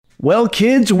Well,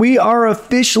 kids, we are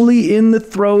officially in the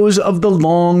throes of the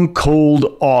long,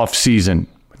 cold off season.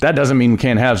 That doesn't mean we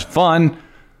can't have fun.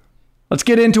 Let's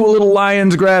get into a little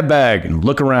Lions grab bag and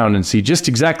look around and see just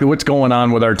exactly what's going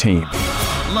on with our team.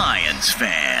 Lions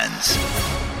fans,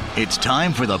 it's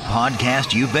time for the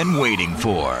podcast you've been waiting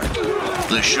for.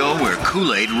 The show where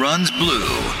Kool-Aid runs blue,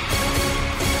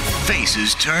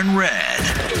 faces turn red,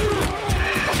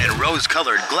 and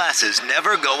rose-colored glasses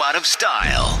never go out of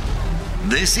style.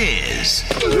 This is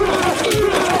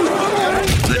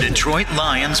the Detroit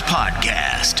Lions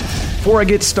Podcast. Before I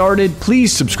get started,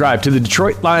 please subscribe to the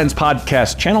Detroit Lions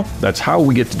Podcast channel. That's how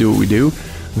we get to do what we do.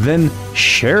 Then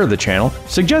share the channel.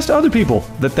 Suggest to other people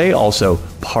that they also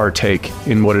partake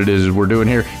in what it is we're doing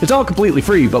here. It's all completely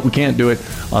free, but we can't do it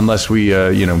unless we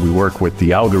work with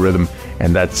the algorithm,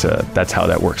 and that's how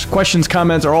that works. Questions,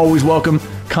 comments are always welcome.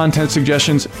 Content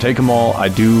suggestions, take them all. I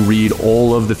do read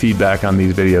all of the feedback on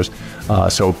these videos,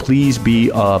 so please be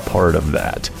a part of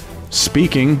that.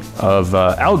 Speaking of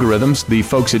algorithms, the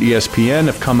folks at ESPN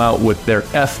have come out with their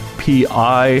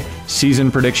FPI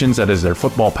season predictions. That is their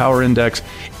football power index.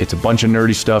 It's a bunch of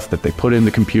nerdy stuff that they put in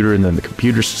the computer, and then the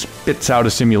computer spits out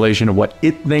a simulation of what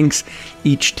it thinks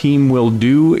each team will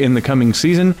do in the coming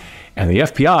season. And the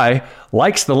FPI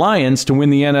likes the Lions to win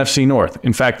the NFC North.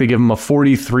 In fact, they give them a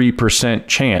 43%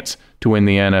 chance to win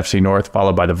the NFC North,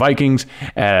 followed by the Vikings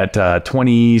at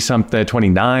 20-something,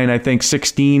 29, I think,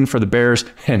 16 for the Bears,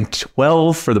 and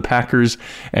 12 for the Packers.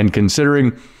 And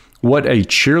considering what a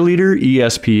cheerleader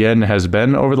ESPN has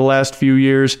been over the last few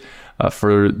years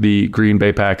for the Green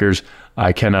Bay Packers,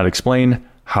 I cannot explain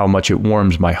how much it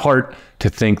warms my heart to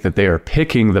think that they are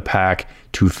picking the Pack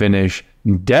to finish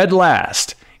dead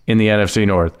last in the NFC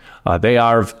North. They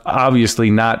are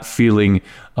obviously not feeling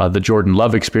the Jordan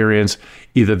Love experience.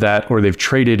 Either that or they've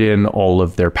traded in all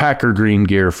of their Packer green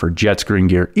gear for Jets green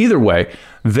gear. Either way,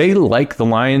 they like the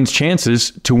Lions'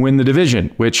 chances to win the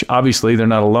division, which obviously they're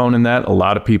not alone in that. A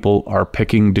lot of people are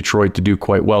picking Detroit to do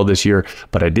quite well this year,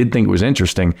 but I did think it was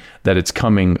interesting that it's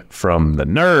coming from the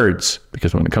nerds,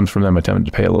 because when it comes from them, I tend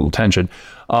to pay a little attention.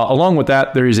 Along with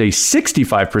that, there is a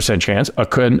 65% chance,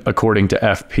 according to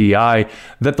FPI,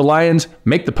 that the Lions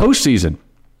make the postseason.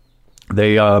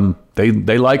 They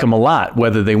like them a lot,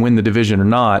 whether they win the division or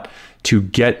not, to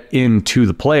get into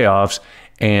the playoffs.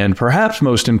 And perhaps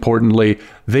most importantly,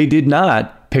 they did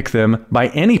not pick them by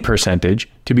any percentage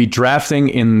to be drafting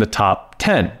in the top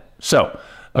 10. So,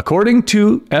 according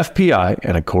to FPI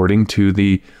and according to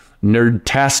the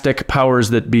nerdtastic powers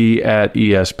that be at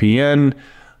ESPN,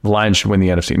 the Lions should win the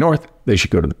NFC North. They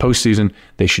should go to the postseason.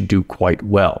 They should do quite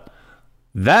well.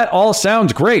 That all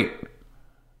sounds great.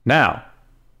 Now,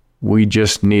 we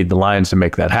just need the Lions to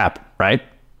make that happen, right?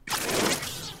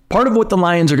 Part of what the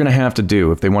Lions are going to have to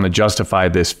do if they want to justify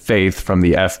this faith from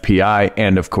the FPI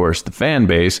and, of course, the fan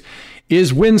base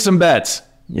is win some bets.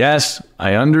 Yes,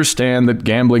 I understand that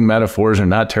gambling metaphors are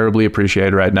not terribly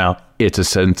appreciated right now. It's a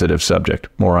sensitive subject.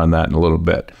 More on that in a little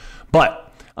bit. But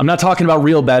I'm not talking about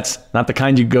real bets, not the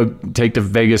kind you go take to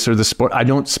Vegas or the sport. I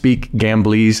don't speak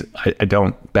gamblese. I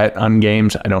don't bet on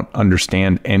games. I don't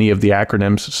understand any of the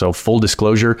acronyms. So full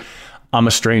disclosure, I'm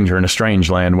a stranger in a strange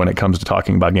land when it comes to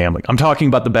talking about gambling. I'm talking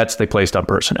about the bets they placed on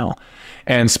personnel,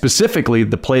 and specifically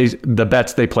the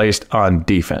bets they placed on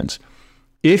defense.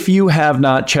 If you have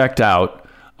not checked out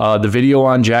the video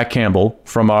on Jack Campbell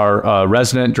from our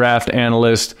resident draft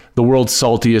analyst, the world's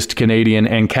saltiest Canadian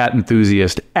and cat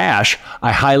enthusiast, Ash,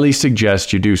 I highly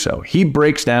suggest you do so. He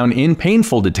breaks down in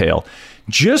painful detail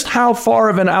just how far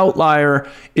of an outlier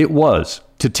it was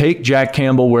to take Jack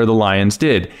Campbell where the Lions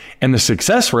did. And the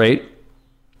success rate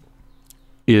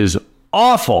is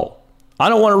awful. I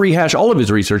don't want to rehash all of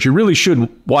his research. You really should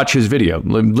watch his video.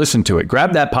 Listen to it.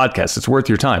 Grab that podcast. It's worth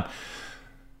your time.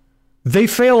 They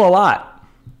fail a lot.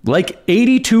 Like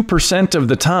 82% of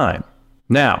the time.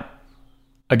 Now,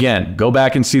 again, go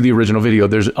back and see the original video.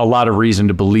 There's a lot of reason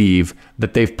to believe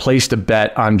that they've placed a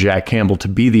bet on Jack Campbell to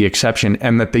be the exception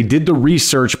and that they did the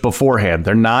research beforehand.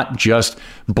 They're not just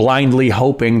blindly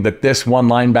hoping that this one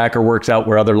linebacker works out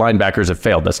where other linebackers have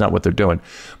failed. That's not what they're doing.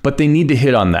 But they need to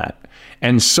hit on that.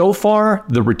 And so far,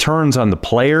 the returns on the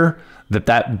player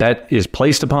that bet is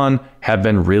placed upon have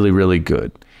been really, really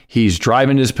good. He's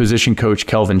driving his position coach,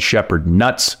 Kelvin Shepard,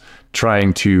 nuts,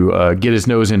 trying to get his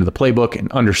nose into the playbook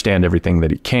and understand everything that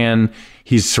he can.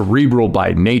 He's cerebral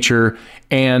by nature,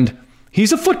 and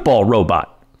he's a football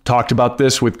robot. Talked about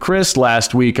this with Chris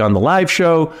last week on the live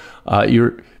show.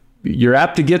 You're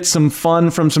apt to get some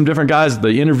fun from some different guys.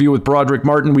 The interview with Broderick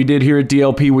Martin we did here at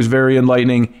DLP was very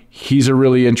enlightening. He's a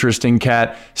really interesting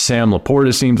cat. Sam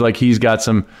Laporta seems like he's got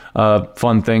some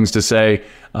fun things to say.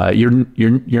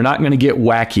 You're not going to get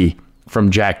wacky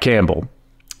from Jack Campbell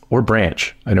or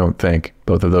Branch. I don't think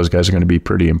both of those guys are going to be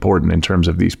pretty important in terms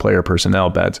of these player personnel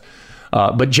bets.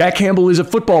 But Jack Campbell is a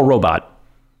football robot.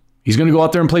 He's going to go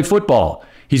out there and play football.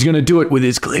 He's going to do it with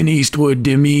his Clint Eastwood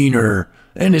demeanor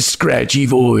and his scratchy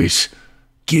voice.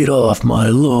 Get off my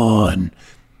lawn.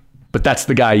 But that's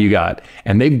the guy you got.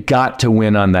 And they've got to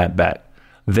win on that bet.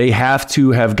 They have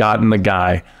to have gotten the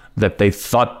guy that they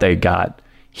thought they got.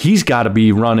 He's got to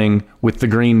be running with the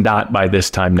green dot by this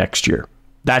time next year.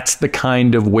 That's the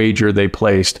kind of wager they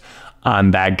placed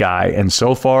on that guy. And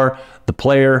so far, the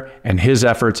player and his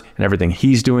efforts and everything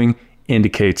he's doing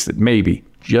indicates that maybe,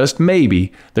 just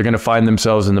maybe, they're going to find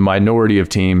themselves in the minority of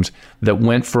teams that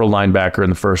went for a linebacker in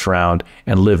the first round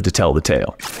and lived to tell the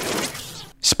tale.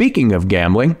 Speaking of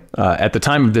gambling, at the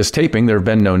time of this taping, there have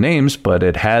been no names, but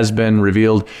it has been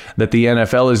revealed that the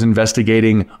NFL is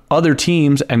investigating other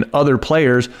teams and other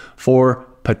players for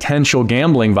potential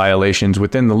gambling violations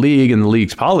within the league and the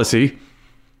league's policy.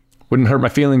 Wouldn't hurt my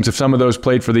feelings if some of those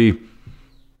played for the,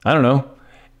 I don't know,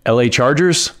 LA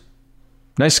Chargers.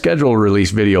 Nice schedule release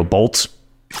video, Bolts.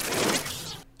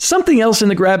 Something else in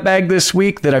the grab bag this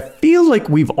week that I feel like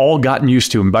we've all gotten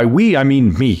used to, and by we, I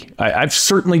mean me. I've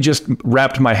certainly just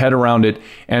wrapped my head around it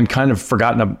and kind of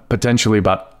forgotten potentially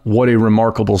about what a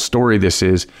remarkable story this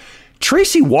is.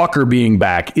 Tracy Walker being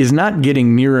back is not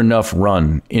getting near enough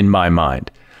run in my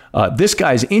mind. This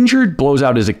guy's injured, blows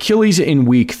out his Achilles in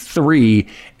week 3,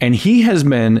 and he has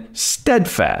been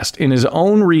steadfast in his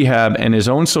own rehab and his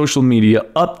own social media,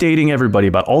 updating everybody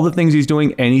about all the things he's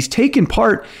doing, and he's taken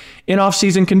part in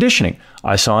off-season conditioning.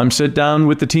 I saw him sit down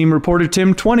with the team reporter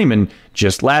Tim Twentyman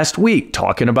just last week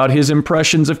talking about his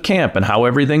impressions of camp and how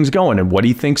everything's going and what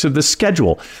he thinks of the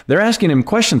schedule. They're asking him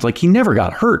questions like he never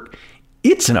got hurt.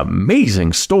 It's an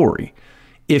amazing story.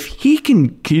 If he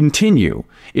can continue,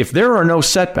 if there are no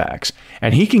setbacks,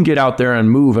 and he can get out there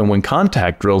and move, and when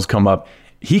contact drills come up,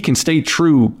 he can stay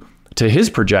true to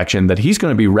his projection that he's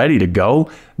going to be ready to go,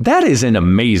 that is an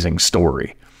amazing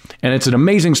story. And it's an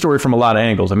amazing story from a lot of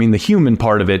angles. I mean, the human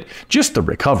part of it, just the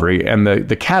recovery and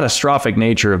the catastrophic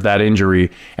nature of that injury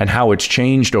and how it's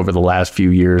changed over the last few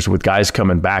years with guys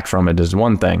coming back from it is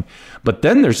one thing. But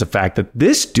then there's the fact that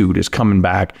this dude is coming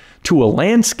back to a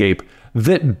landscape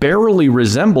that barely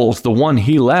resembles the one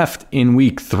he left in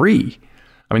week 3.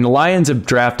 I mean, the Lions have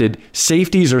drafted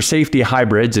safeties or safety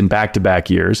hybrids in back-to-back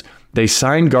years. They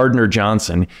signed Gardner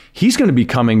Johnson. He's going to be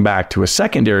coming back to a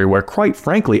secondary where, quite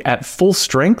frankly, at full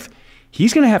strength,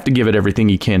 he's going to have to give it everything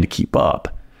he can to keep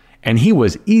up. And he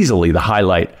was easily the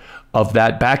highlight of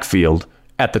that backfield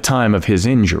at the time of his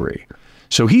injury.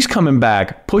 So he's coming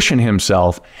back, pushing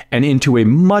himself, and into a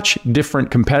much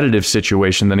different competitive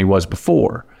situation than he was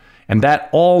before. And that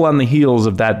all on the heels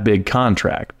of that big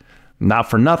contract. Not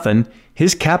for nothing,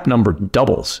 his cap number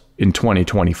doubles in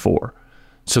 2024.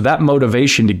 So that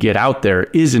motivation to get out there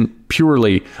isn't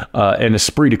purely an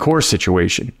esprit de corps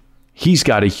situation. He's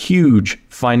got a huge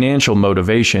financial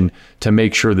motivation to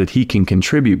make sure that he can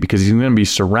contribute because he's going to be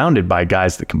surrounded by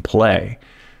guys that can play.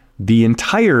 The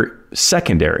entire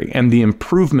secondary and the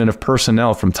improvement of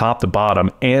personnel from top to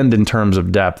bottom and in terms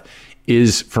of depth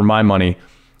is, for my money,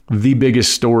 the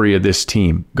biggest story of this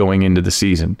team going into the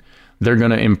season. They're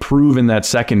going to improve in that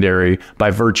secondary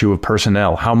by virtue of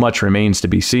personnel. How much remains to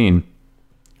be seen.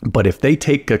 But if they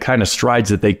take the kind of strides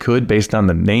that they could based on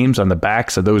the names on the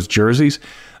backs of those jerseys,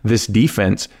 this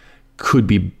defense could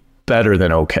be better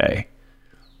than okay.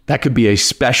 That could be a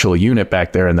special unit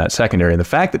back there in that secondary. And the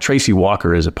fact that Tracy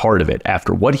Walker is a part of it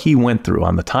after what he went through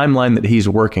on the timeline that he's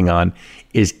working on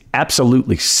is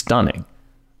absolutely stunning.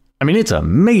 I mean, it's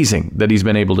amazing that he's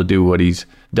been able to do what he's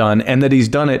done and that he's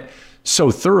done it so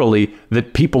thoroughly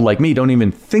that people like me don't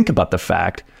even think about the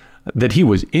fact that he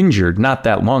was injured not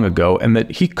that long ago and that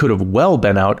he could have well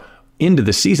been out into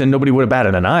the season. Nobody would have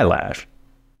batted an eyelash.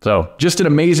 So just an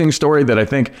amazing story that I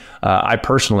think I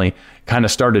personally kind of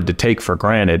started to take for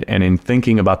granted. And in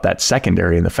thinking about that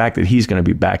secondary and the fact that he's going to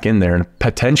be back in there and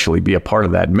potentially be a part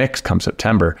of that mix come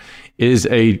September is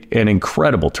an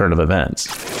incredible turn of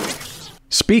events.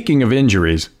 Speaking of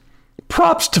injuries,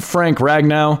 props to Frank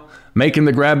Ragnow making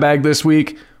the grab bag this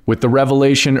week with the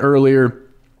revelation earlier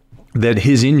that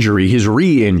his injury, his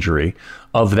re-injury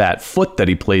of that foot that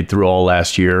he played through all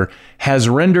last year has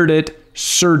rendered it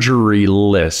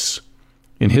surgery-less.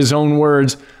 In his own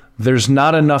words, there's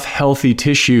not enough healthy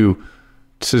tissue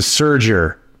to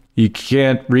surger. You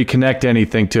can't reconnect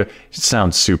anything to... It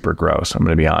sounds super gross, I'm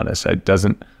going to be honest. It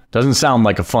doesn't sound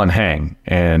like a fun hang.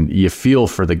 And you feel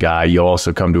for the guy. You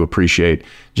also come to appreciate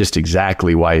just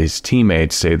exactly why his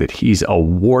teammates say that he's a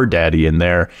war daddy in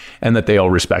there and that they all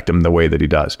respect him the way that he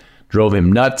does. drove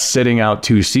him nuts sitting out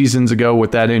 2 seasons ago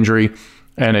with that injury,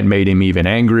 and it made him even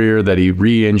angrier that he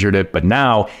re-injured it. But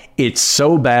now it's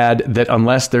so bad that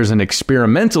unless there's an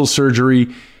experimental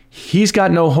surgery, he's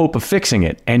got no hope of fixing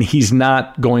it. And he's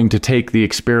not going to take the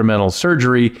experimental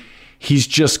surgery. He's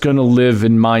just going to live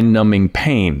in mind-numbing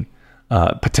pain,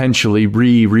 potentially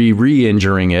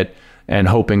re-injuring it and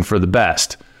hoping for the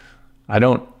best. I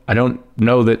don't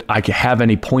know that I can have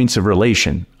any points of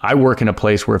relation. I work in a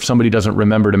place where if somebody doesn't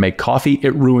remember to make coffee,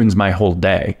 it ruins my whole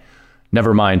day.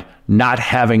 Never mind not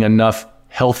having enough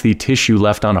healthy tissue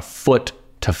left on a foot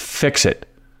to fix it.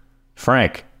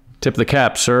 Frank, tip the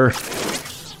cap, sir.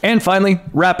 And finally,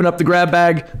 wrapping up the grab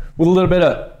bag with a little bit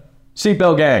of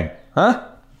Seatbelt Gang, huh?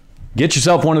 Get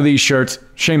yourself one of these shirts.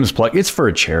 Shameless plug. It's for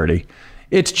a charity.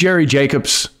 It's Jerry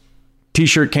Jacobs'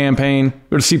 t-shirt campaign.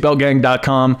 Go to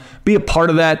seatbeltgang.com. Be a part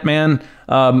of that, man.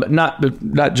 Not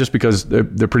just because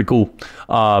they're pretty cool,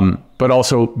 but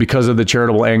also because of the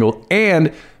charitable angle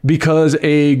and because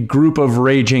a group of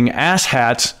raging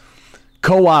asshats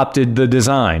co-opted the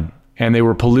design and they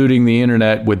were polluting the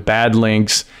internet with bad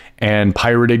links and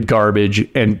pirated garbage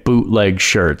and bootleg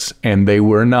shirts, and they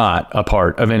were not a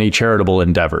part of any charitable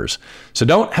endeavors. So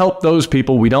don't help those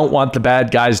people. We don't want the bad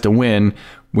guys to win.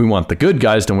 We want the good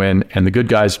guys to win, and the good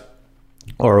guys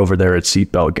are over there at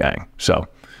Seatbelt Gang. So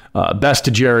best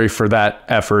to Jerry for that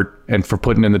effort and for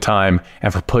putting in the time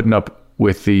and for putting up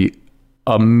with the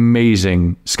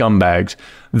amazing scumbags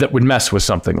that would mess with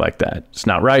something like that. It's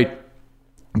not right.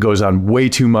 It goes on way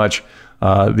too much.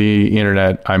 The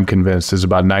internet, I'm convinced, is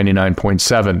about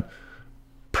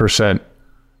 99.7%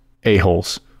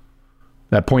 a-holes.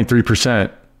 That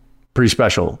 0.3%, pretty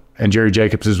special. And Jerry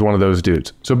Jacobs is one of those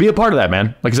dudes. So be a part of that,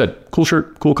 man. Like I said, cool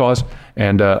shirt, cool cause.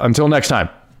 And until next time,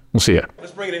 we'll see you.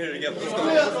 Let's bring it in here together. Let's go.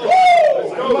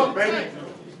 Let's go, baby.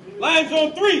 Lions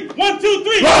on 3. 1, 2,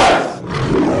 3.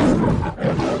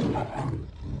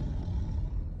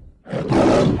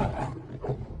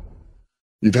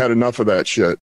 You've had enough of that shit.